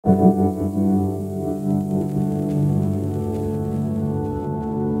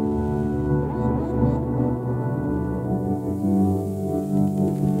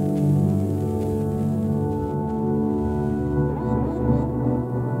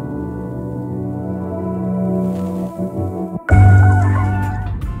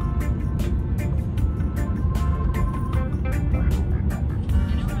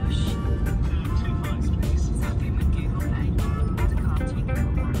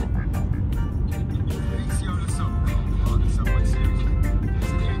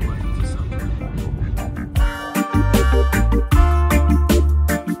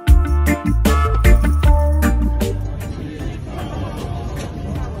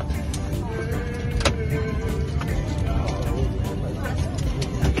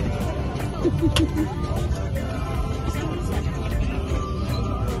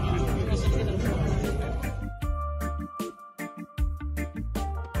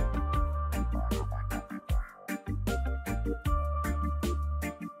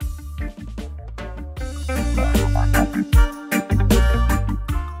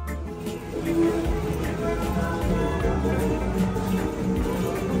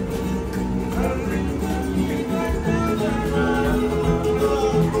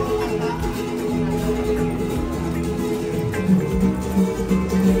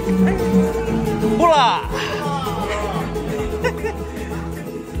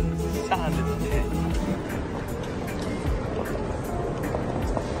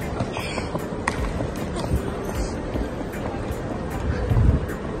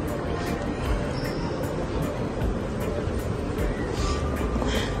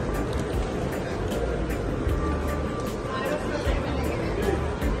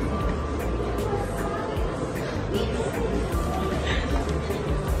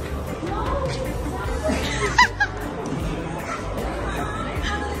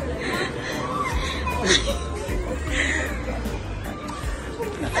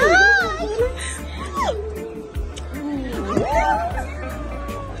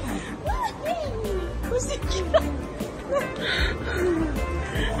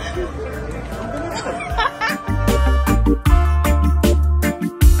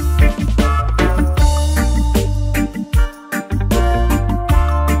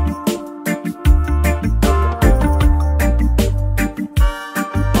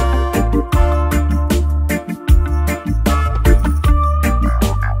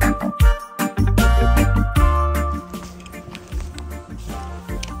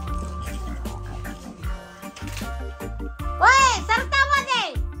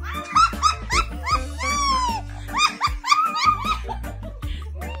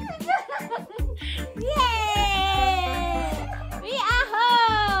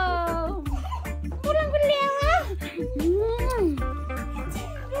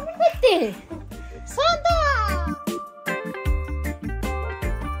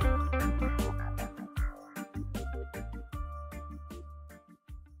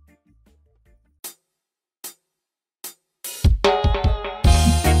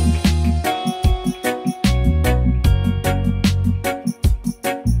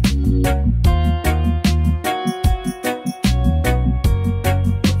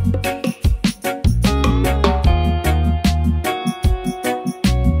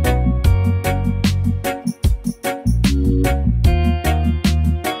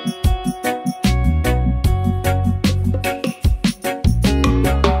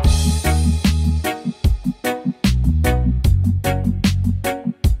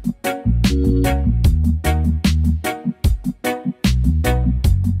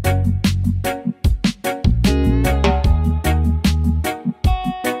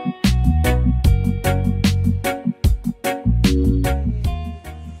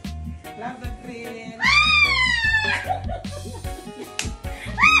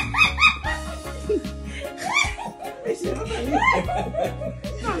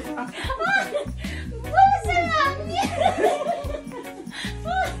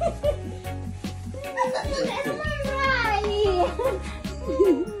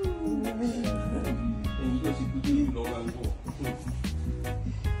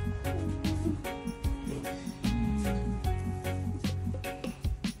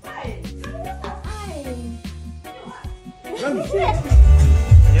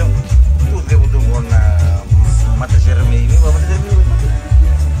Io tu devo con Matta Germini, ma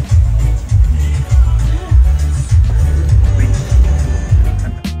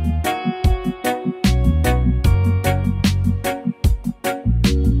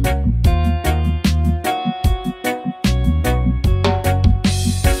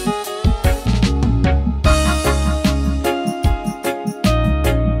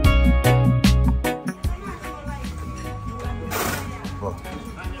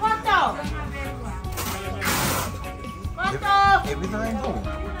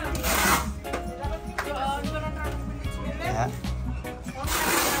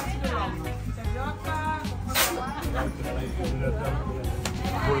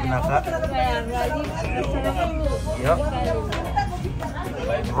Bulu binaka. Ya.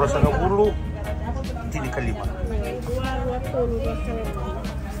 Rosa ng bulu. Tini kalima.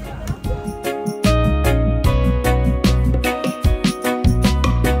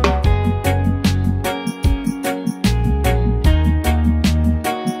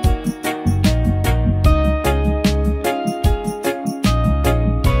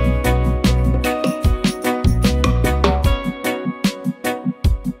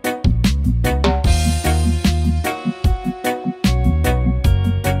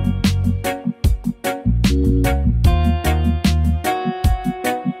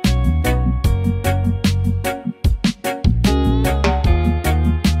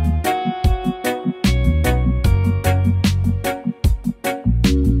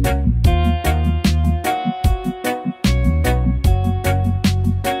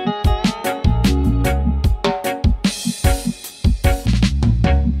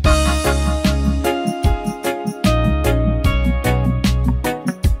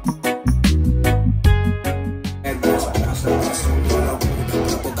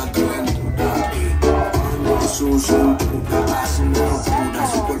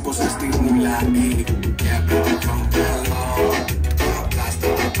 Su cuerpo se estimula y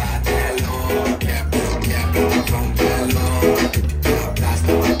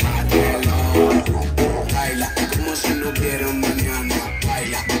baila como si no hubiera un mañana,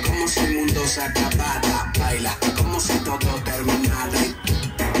 baila como si el mundo se acabara, baila como si todo terminara,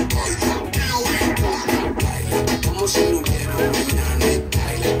 baila como si no hubiera un mañana,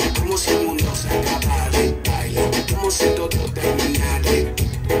 baila como si el mundo se acabara, baila como si todo terminara.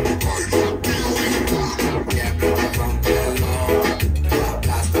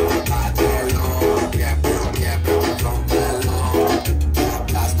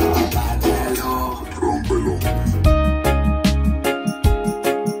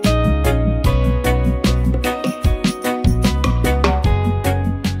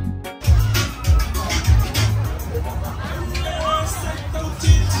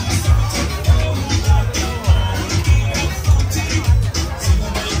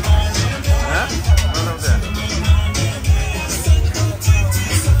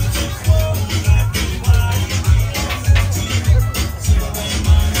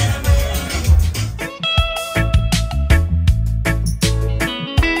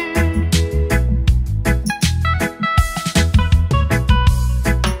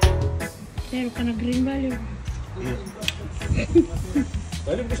 Karena green value.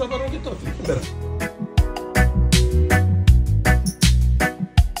 Tadi bisa taruh gitu.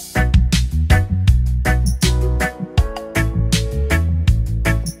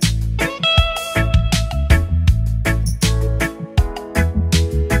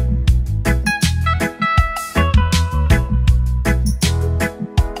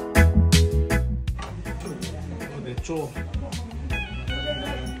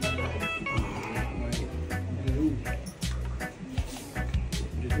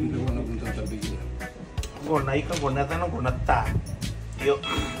 Gona ika gona tana gona ta. Yo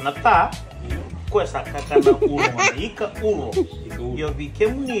nata kwesa kakana uro ika uro. Yo vi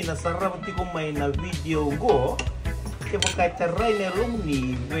ke muni na sarabati ko mai na video go ke bokai terrai ne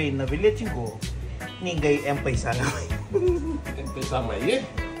rumni we na village go. Ningai empaisa ngai. Empaisa mai ye?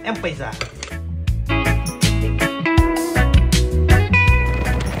 Empaisa.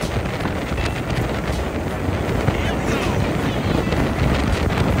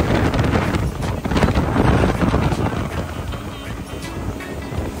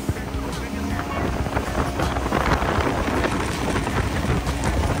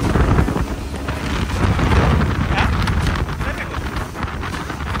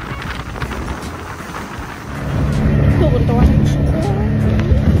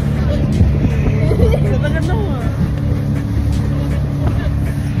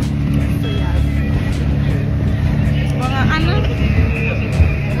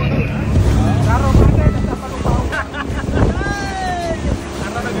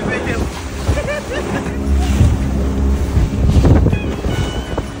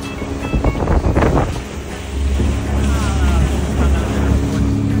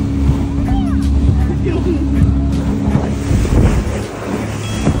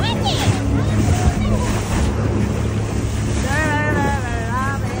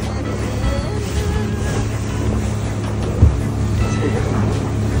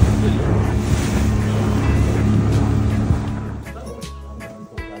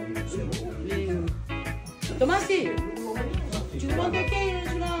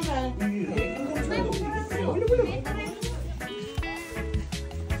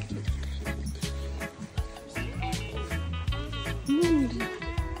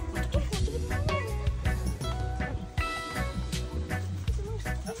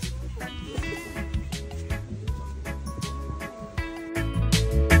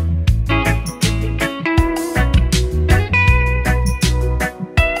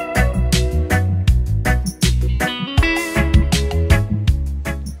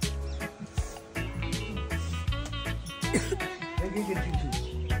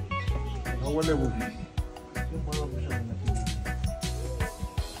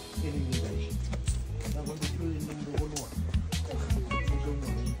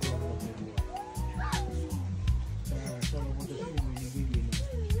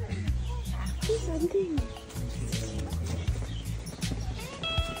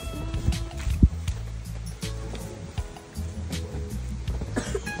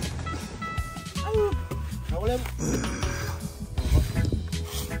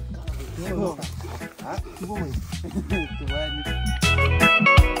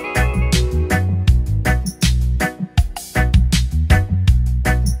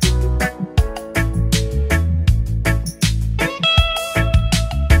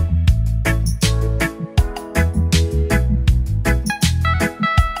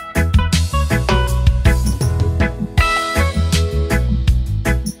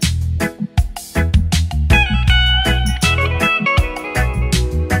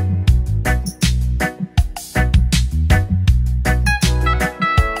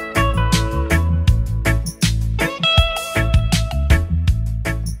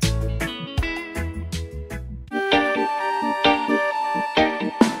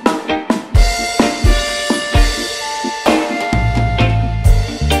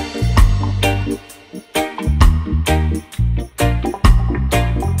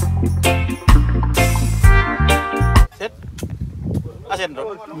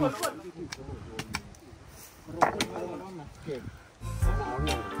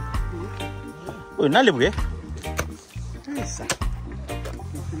 Oh, nali bure. Esa.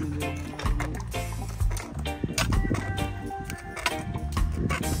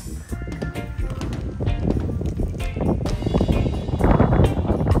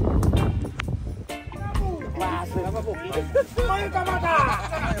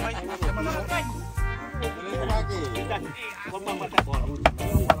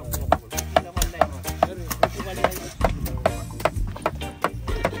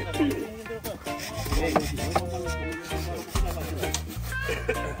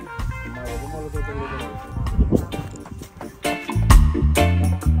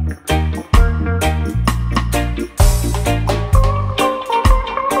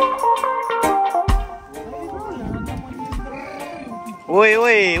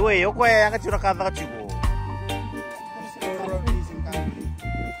 Woi, aku yang kecil kata kecil.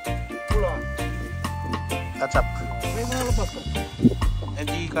 Kacap.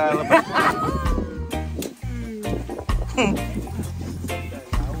 Jadi kalau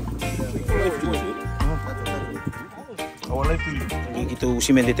awalnya itu si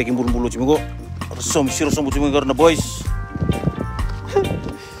mende tekin bulu-bulu cuma kok resom cuma karena boys.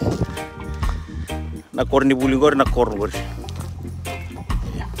 Nakor ni bulu gor nakor gor.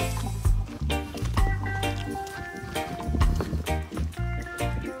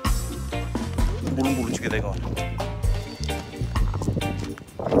 Bulu-bulu juga tengok.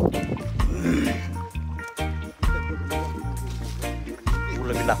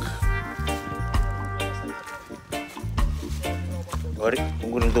 Bulu binak. Ori,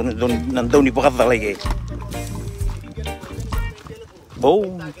 tunggu nantau ni pakat lagi. Oh,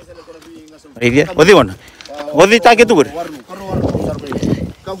 ini dia. Odi mana? Odi tak itu ber.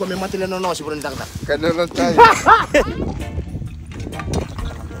 Kau kau memang tidak nono sih berentak tak. Kan ada cai.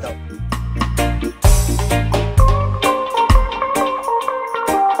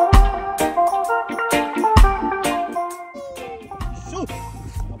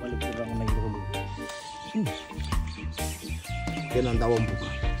 Kailan tawang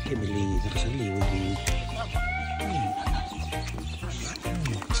buka? Kemili nakasali wagi.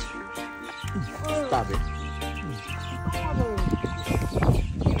 Tabe.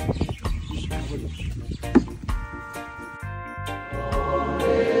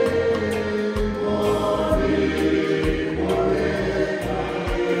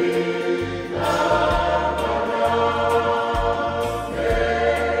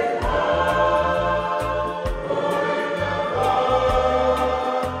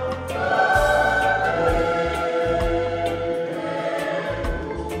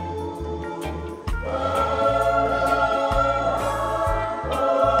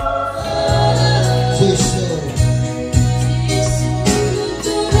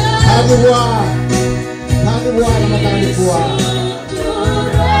 Adua Kami buah nama kami buah.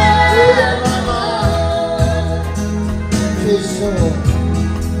 Jesus.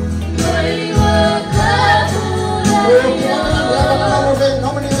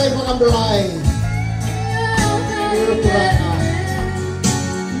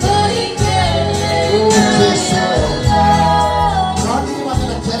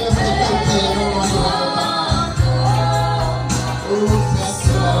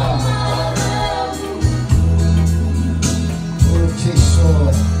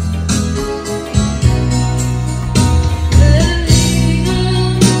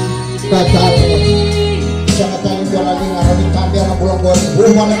 Jangan jual lagi ngaronin kami anak pulang gori,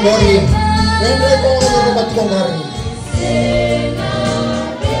 rumah yang gori, rendek kau rumah tukang gori.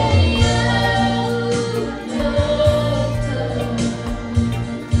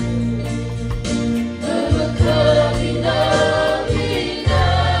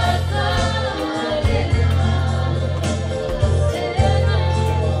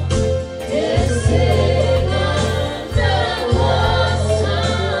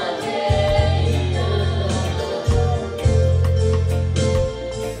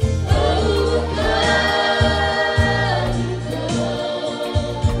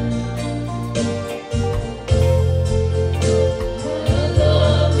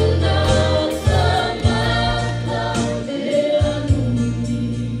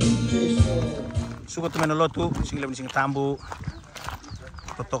 Suka temen lotu, sing lebih sing tambu,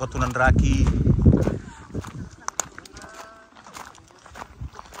 toto ketunan raki,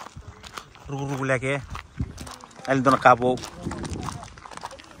 rugu lagi, elin dona kapo,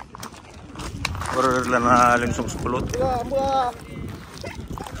 baru lana langsung sepuluh. Ya, buah.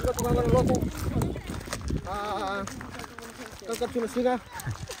 Sudah tukang lotu. Kakak cuma singa.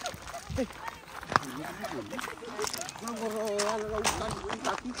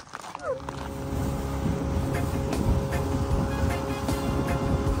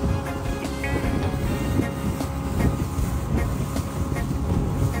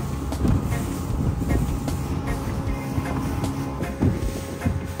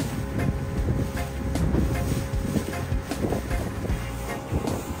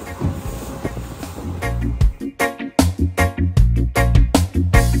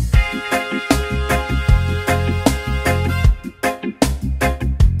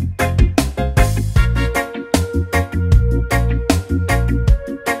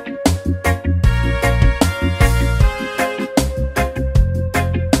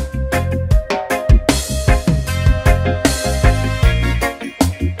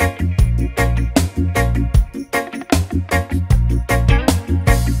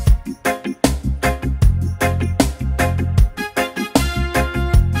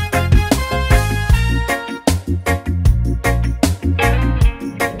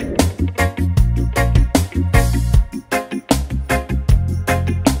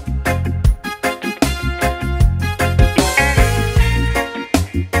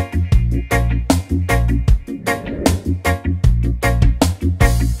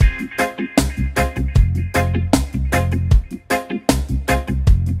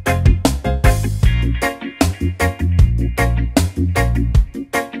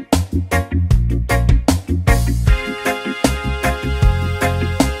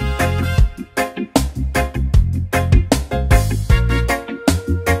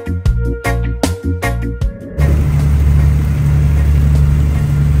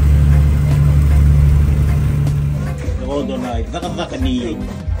 Nakataka ni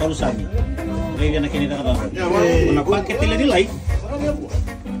Karusami. Kaya na kinita ka ba? Napaket nila ni live.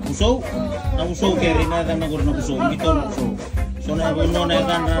 Uso, na uso kaya rin natin na guro na uso. Ito na uso. So na uno na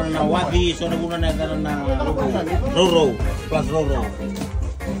natin na wadi, so na uno na natin na row plus row.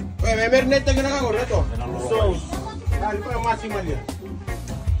 May mernet na ginagawa ito. So, dahil pa yung masimal yan.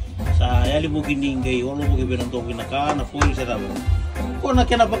 Sa yali mo kiningay, wala mo kibinang tong kinaka, na full sa tabo. Kung na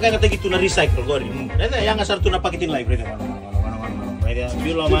kinapagay na tagito na recycle ko rin. Ito, yung asar ito na pakitin live rin.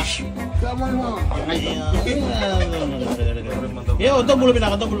 Bilo ma. Yo, ito mula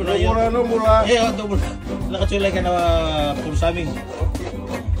pinaka, ito mula. Mula. Yo, ito mula. Nakatsulay ka na puro sa amin.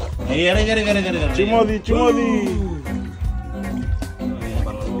 Ay, Chimodi.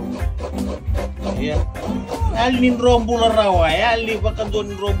 Iya. Alin rombular rawa, alin bakal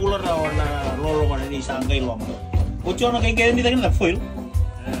don rombular rawa na lolo kan ini sanggay lom. Kucing nak kayak gini kita foil.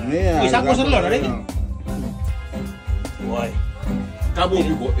 Iya. Bisa aku selalu ada ini. Woi. Kamu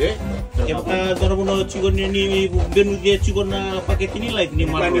ibu, Ya baka dono puno cikon ini benu dia cikon na paket ini live ni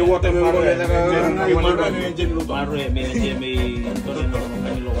Kan di water memang boleh gimana nih jadi lupa. Baru ya me dono no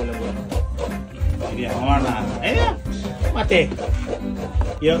kan lo boleh buat. Jadi mana? Mate.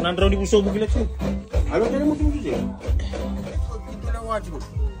 Ya nandro di puso bugila cuy. Ano tayo mo tingin siya? Kita lewat juga.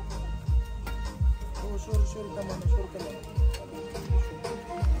 Oh, sorry teman, sorry teman.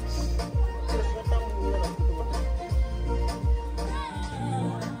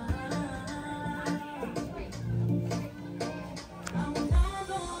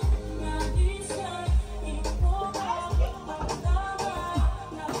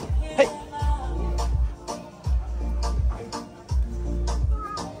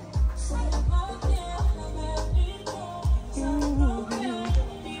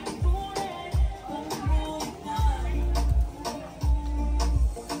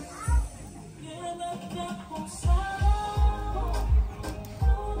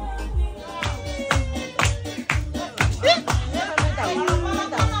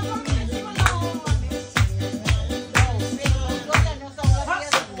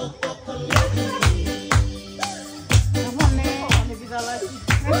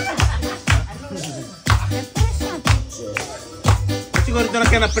 Siguro ito na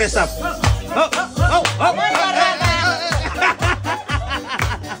kaya na-press up.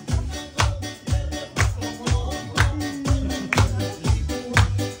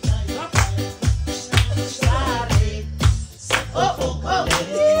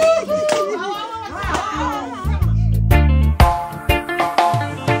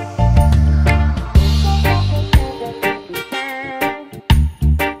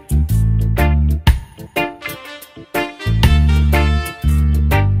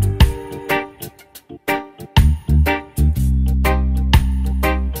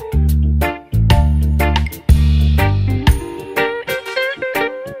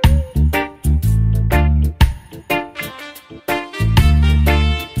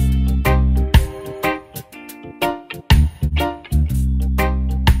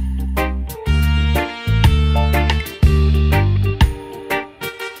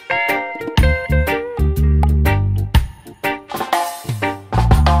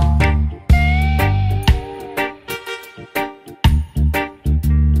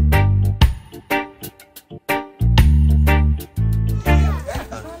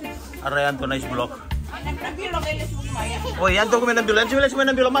 Arayan to nice block. Oh, yan to ko menang bilo. Yan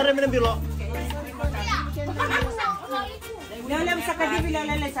menang bilo. Mare menang bilo. Lala sa kadibi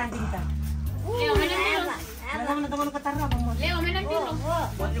lala sa tinta. Leo menang bilo. Ano na tawag ka tarra mo. Leo menang bilo.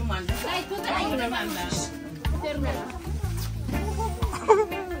 What you man? Ay, ko ta ayo na manda. Termela.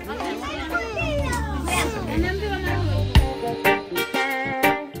 Menang bilo na.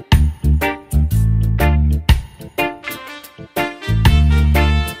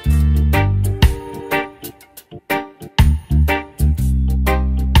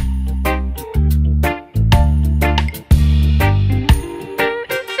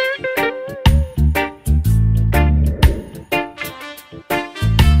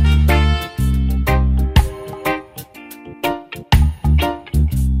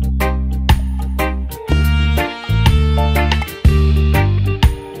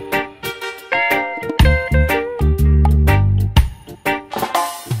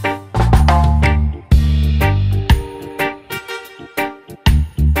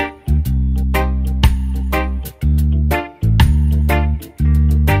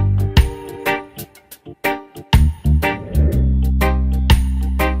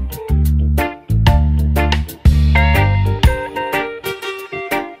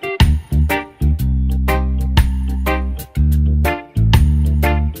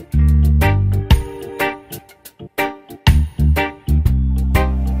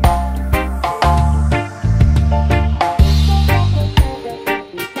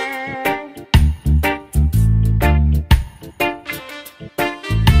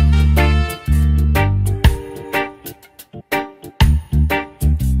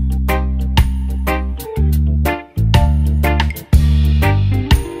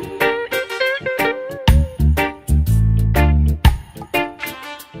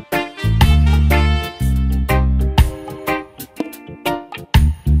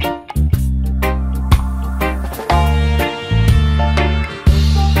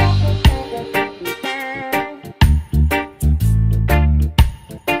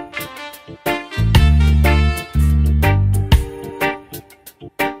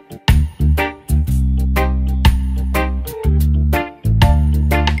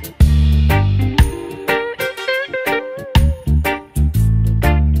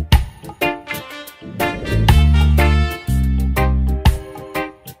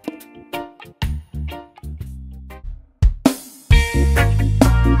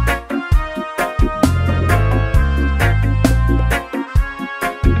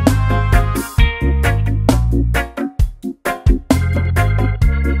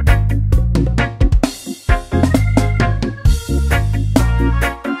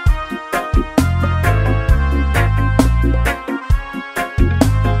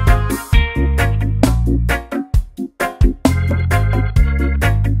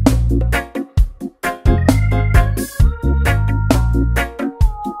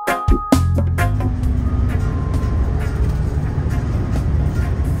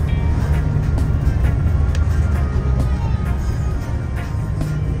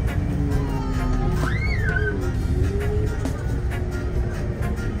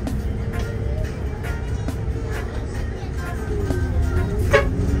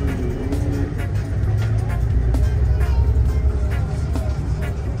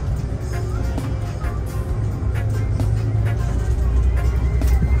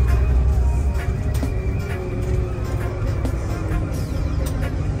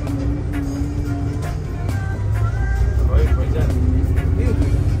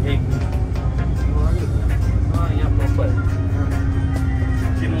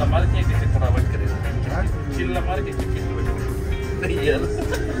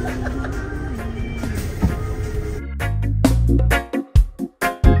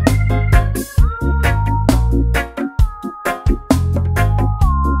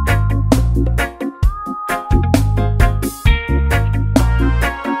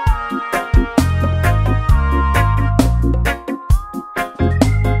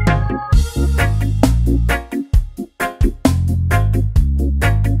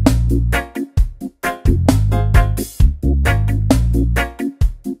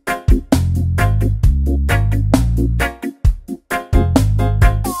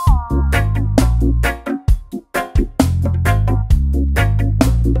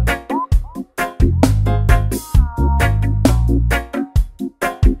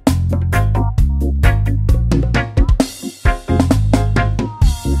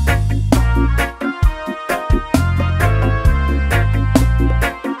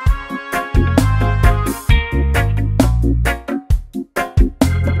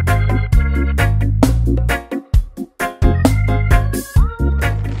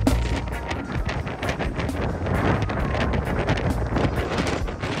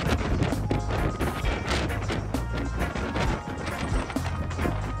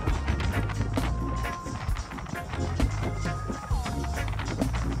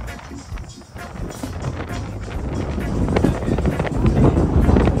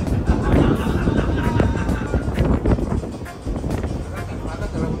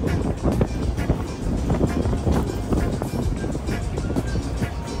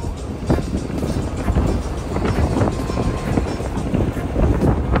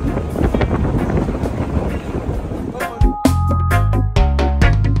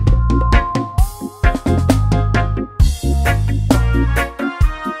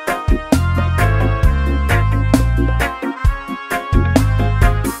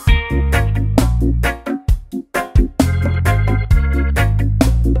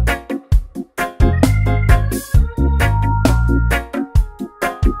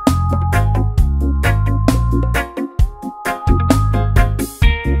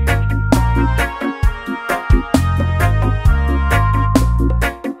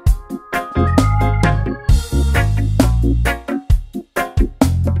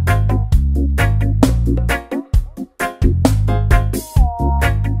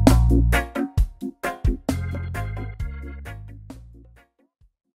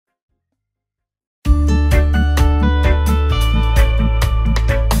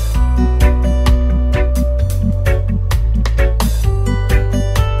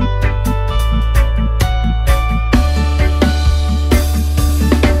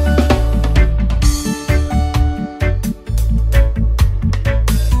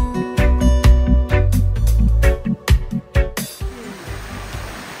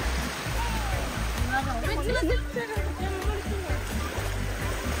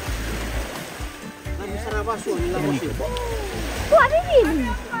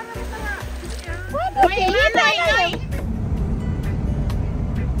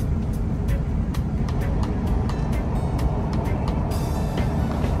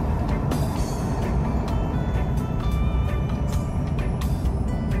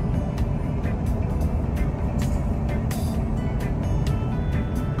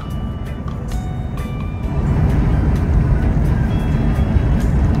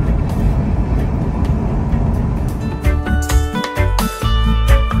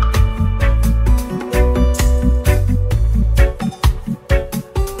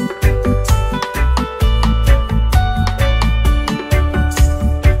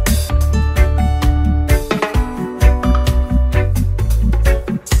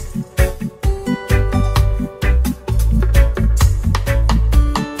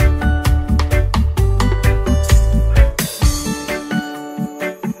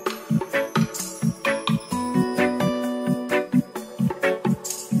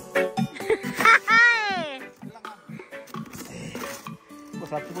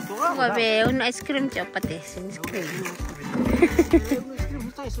 Vabbè, un ice cream c'ho patesse, un ice cream.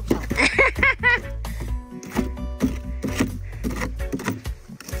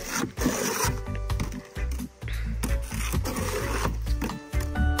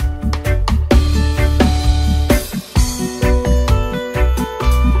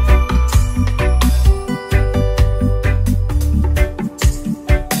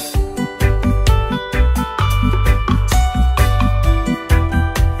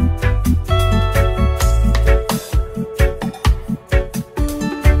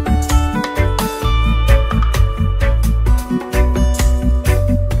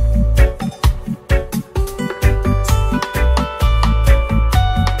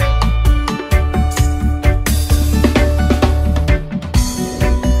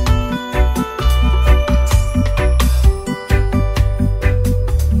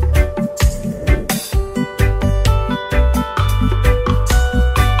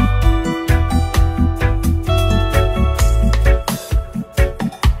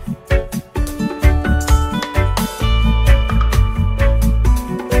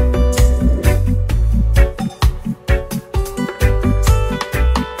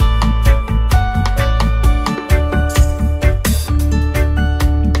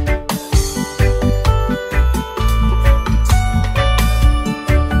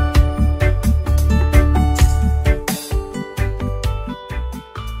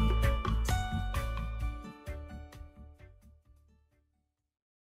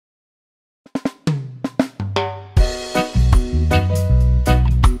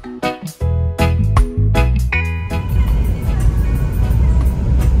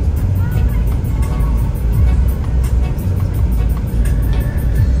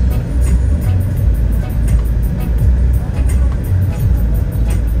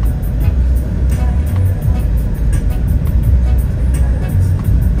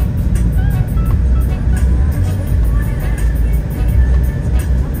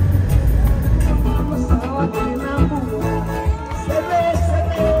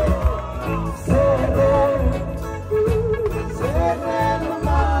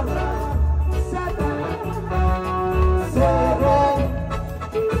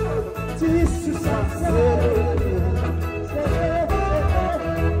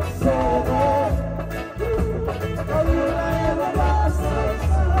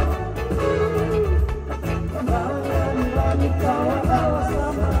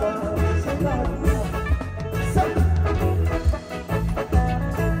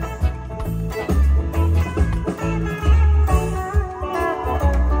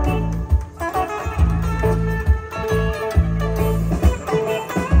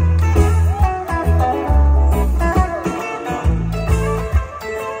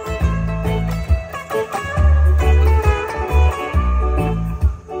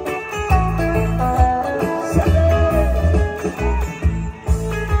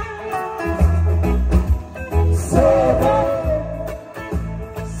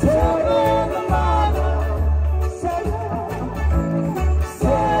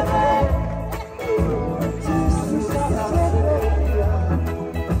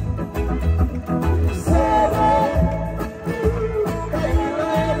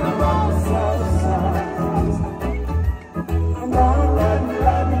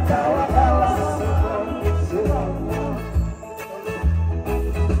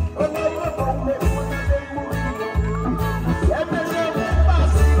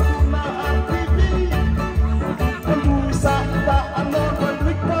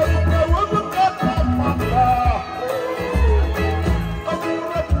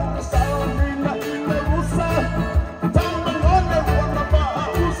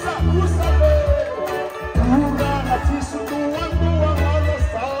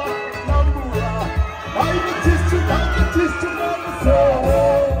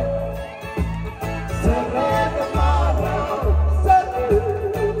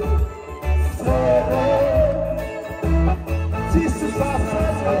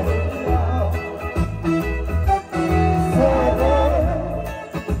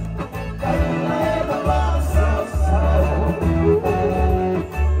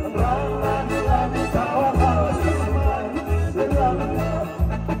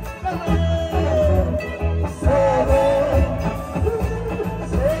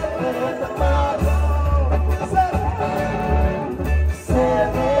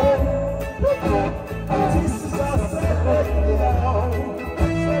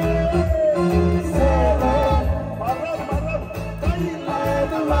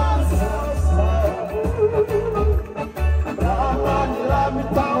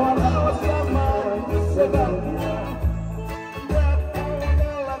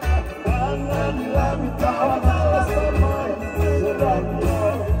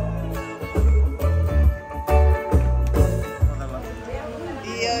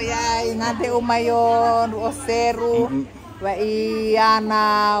 Iyo ya ngante umayon o seru wa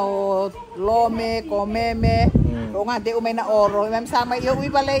iana o lome komeme o ngante umay na oro imam sama iyo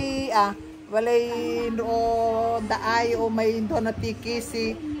ui balay o daay o may do na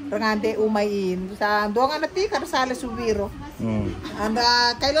tikisi ngante umayin sa do nga nati kar sala subiro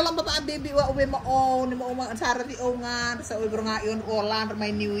anda kailo lang ba ang baby wa uwi mo ni mo sara di o nga sa uwi nga yon ola may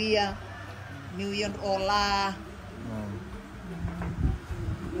new year ola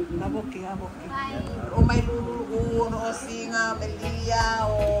Aboki. O may lulu o singa, melia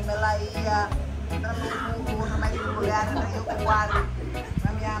o melaya. Lulu na may luluyan na yung kuwan.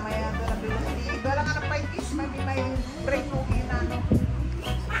 Mamaya doon ang biluti. Doon nga na paikis, may break no ina.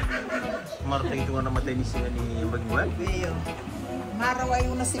 Marta itu nga namatay ni singa ni Bagwan. Iyo. Maraway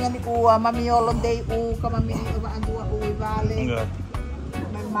una singa ni kuwa, mamiolon day u, kamami ang duwa u ibale. Enggak.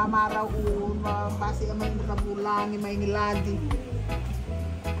 May mamaraw u, basi may nakabulang, may niladi.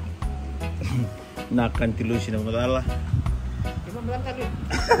 Nakan tilu sini matala.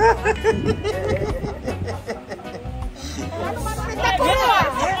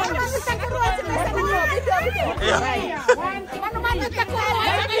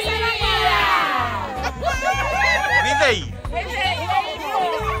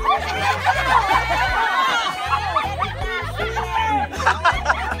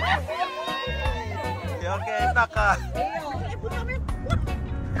 Ya oke, taka.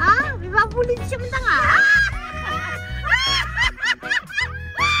 Ah, bibabulit siya mo nga.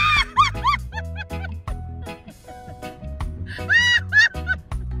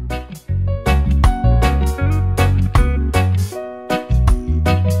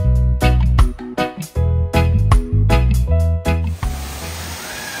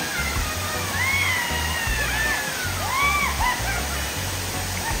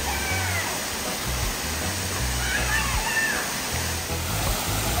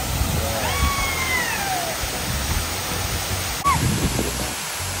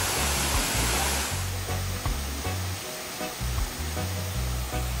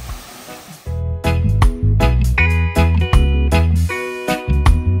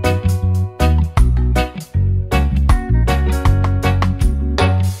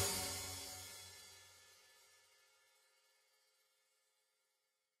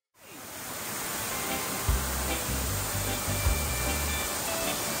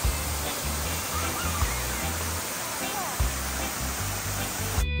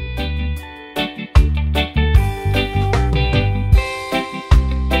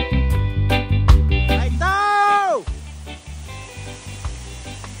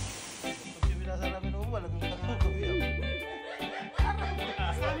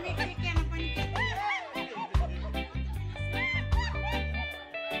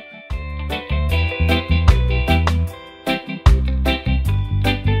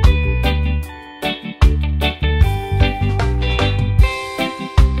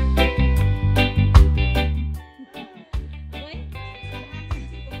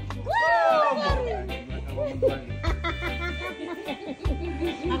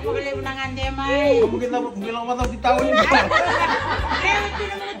 Mungkin lang matang di tahun ini.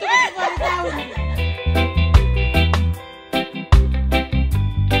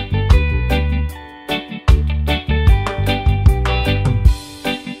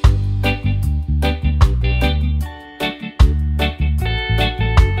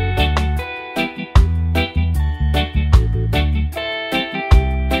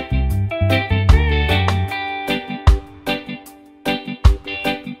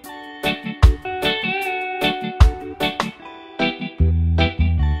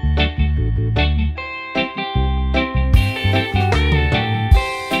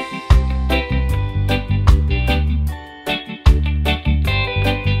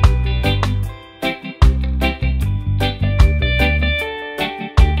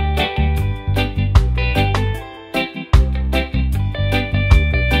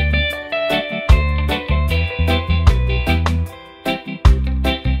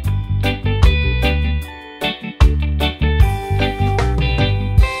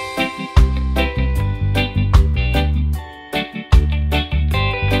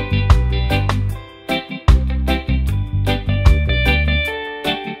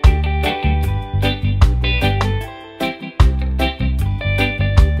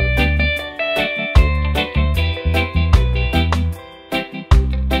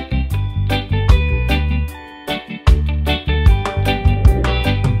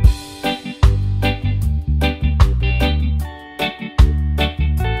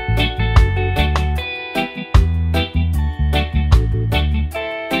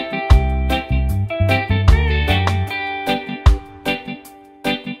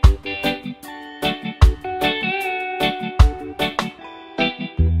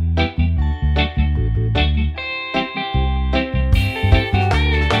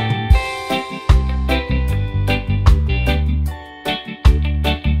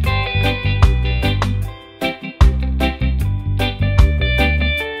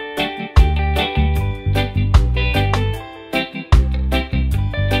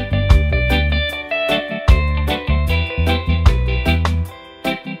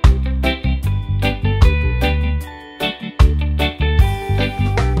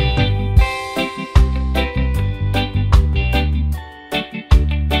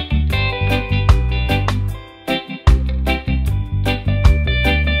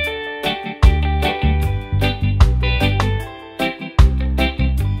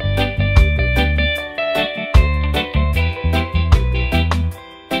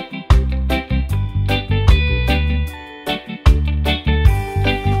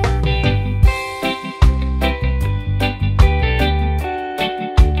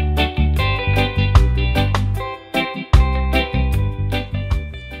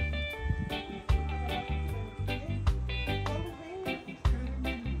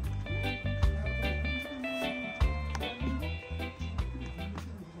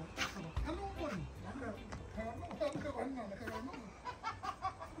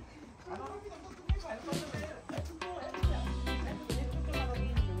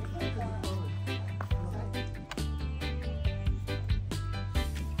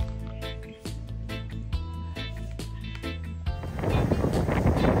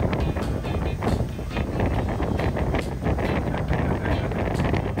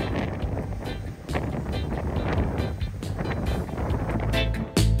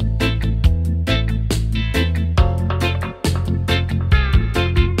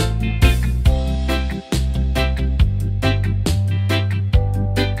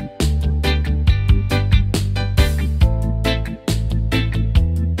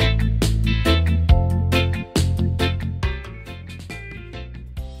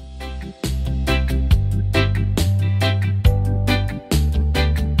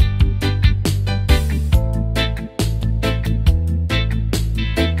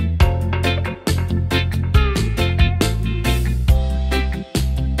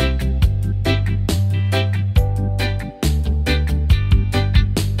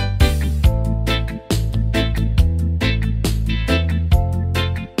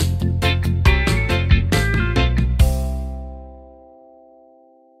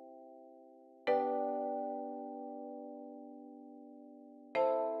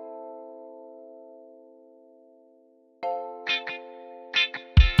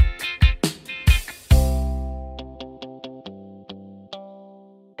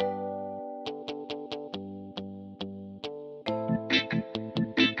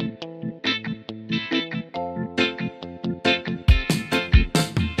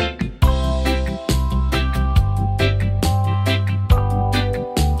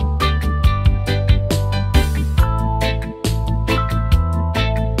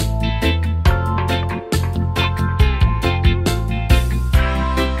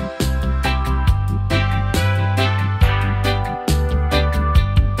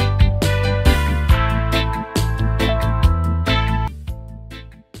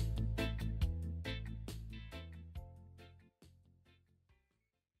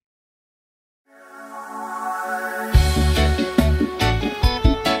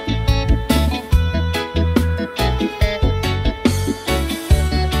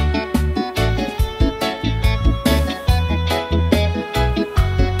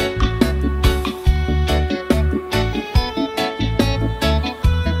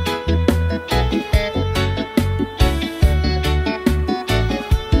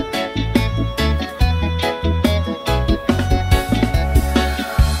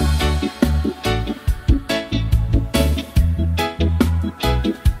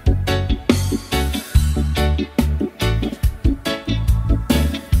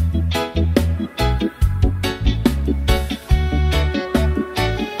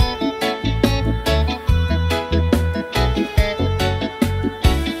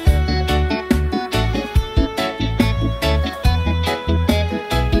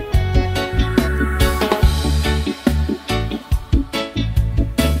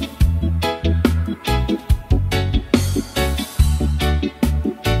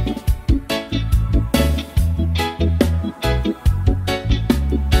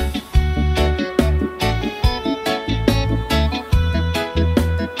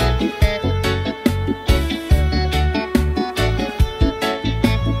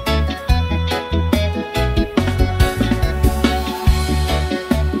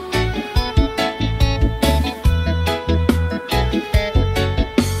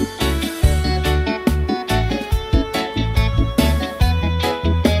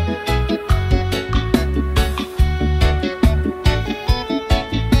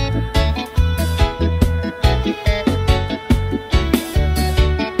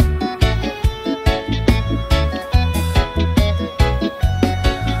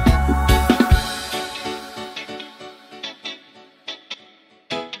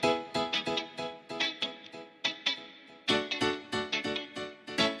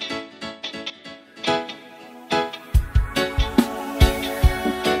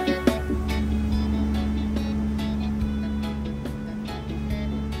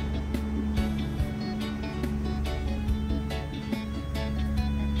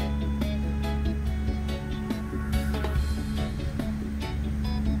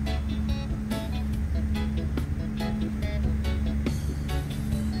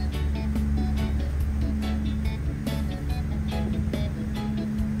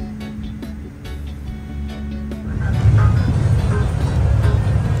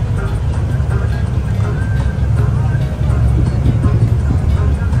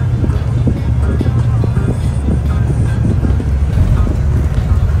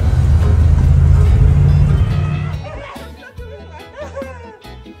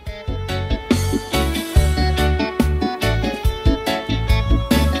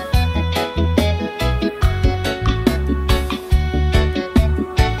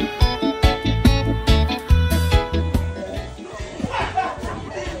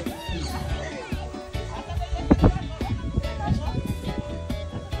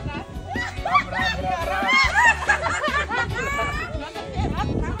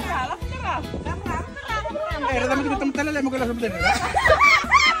 matalala mo kala sa badan.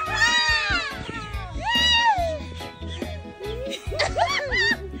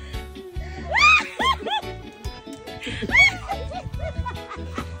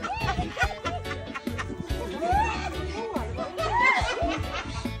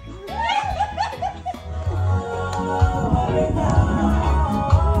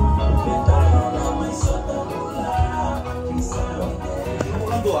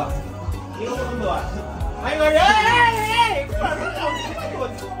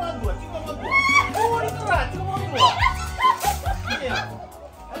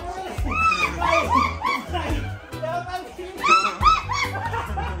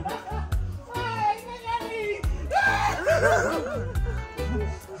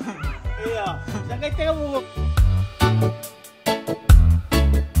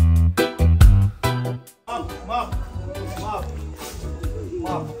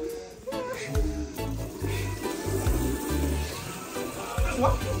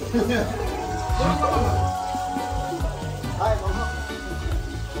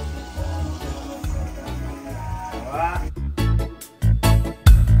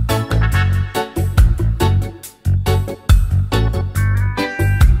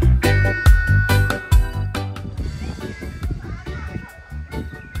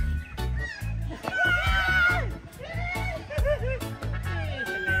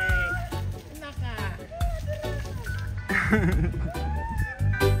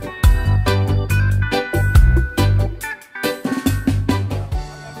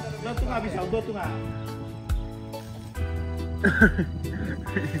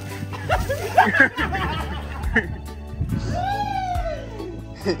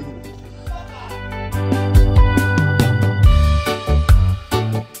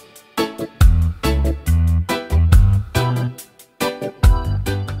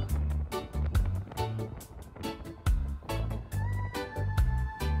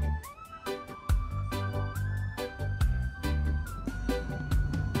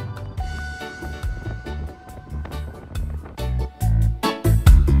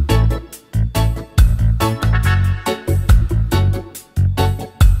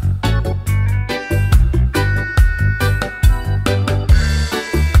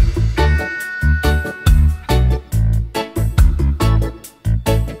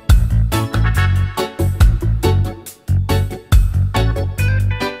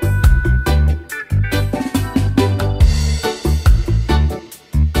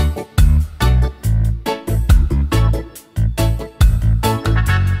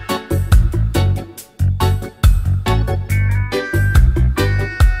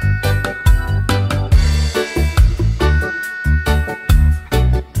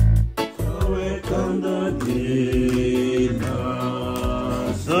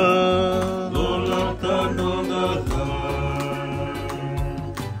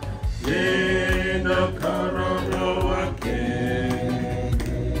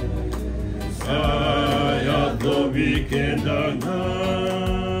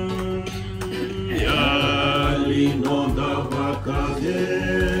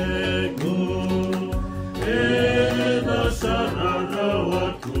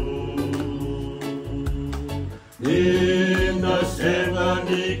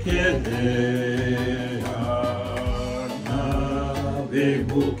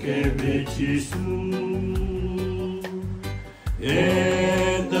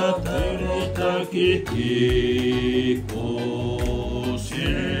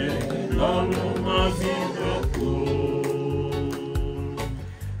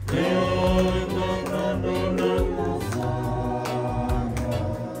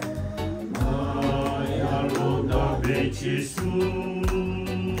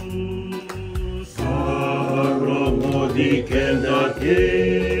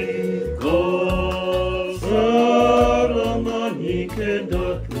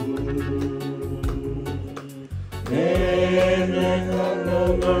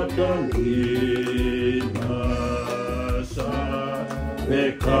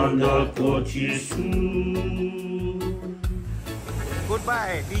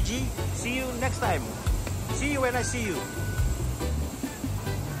 Goodbye, Fiji. See you next time. See you when I see you.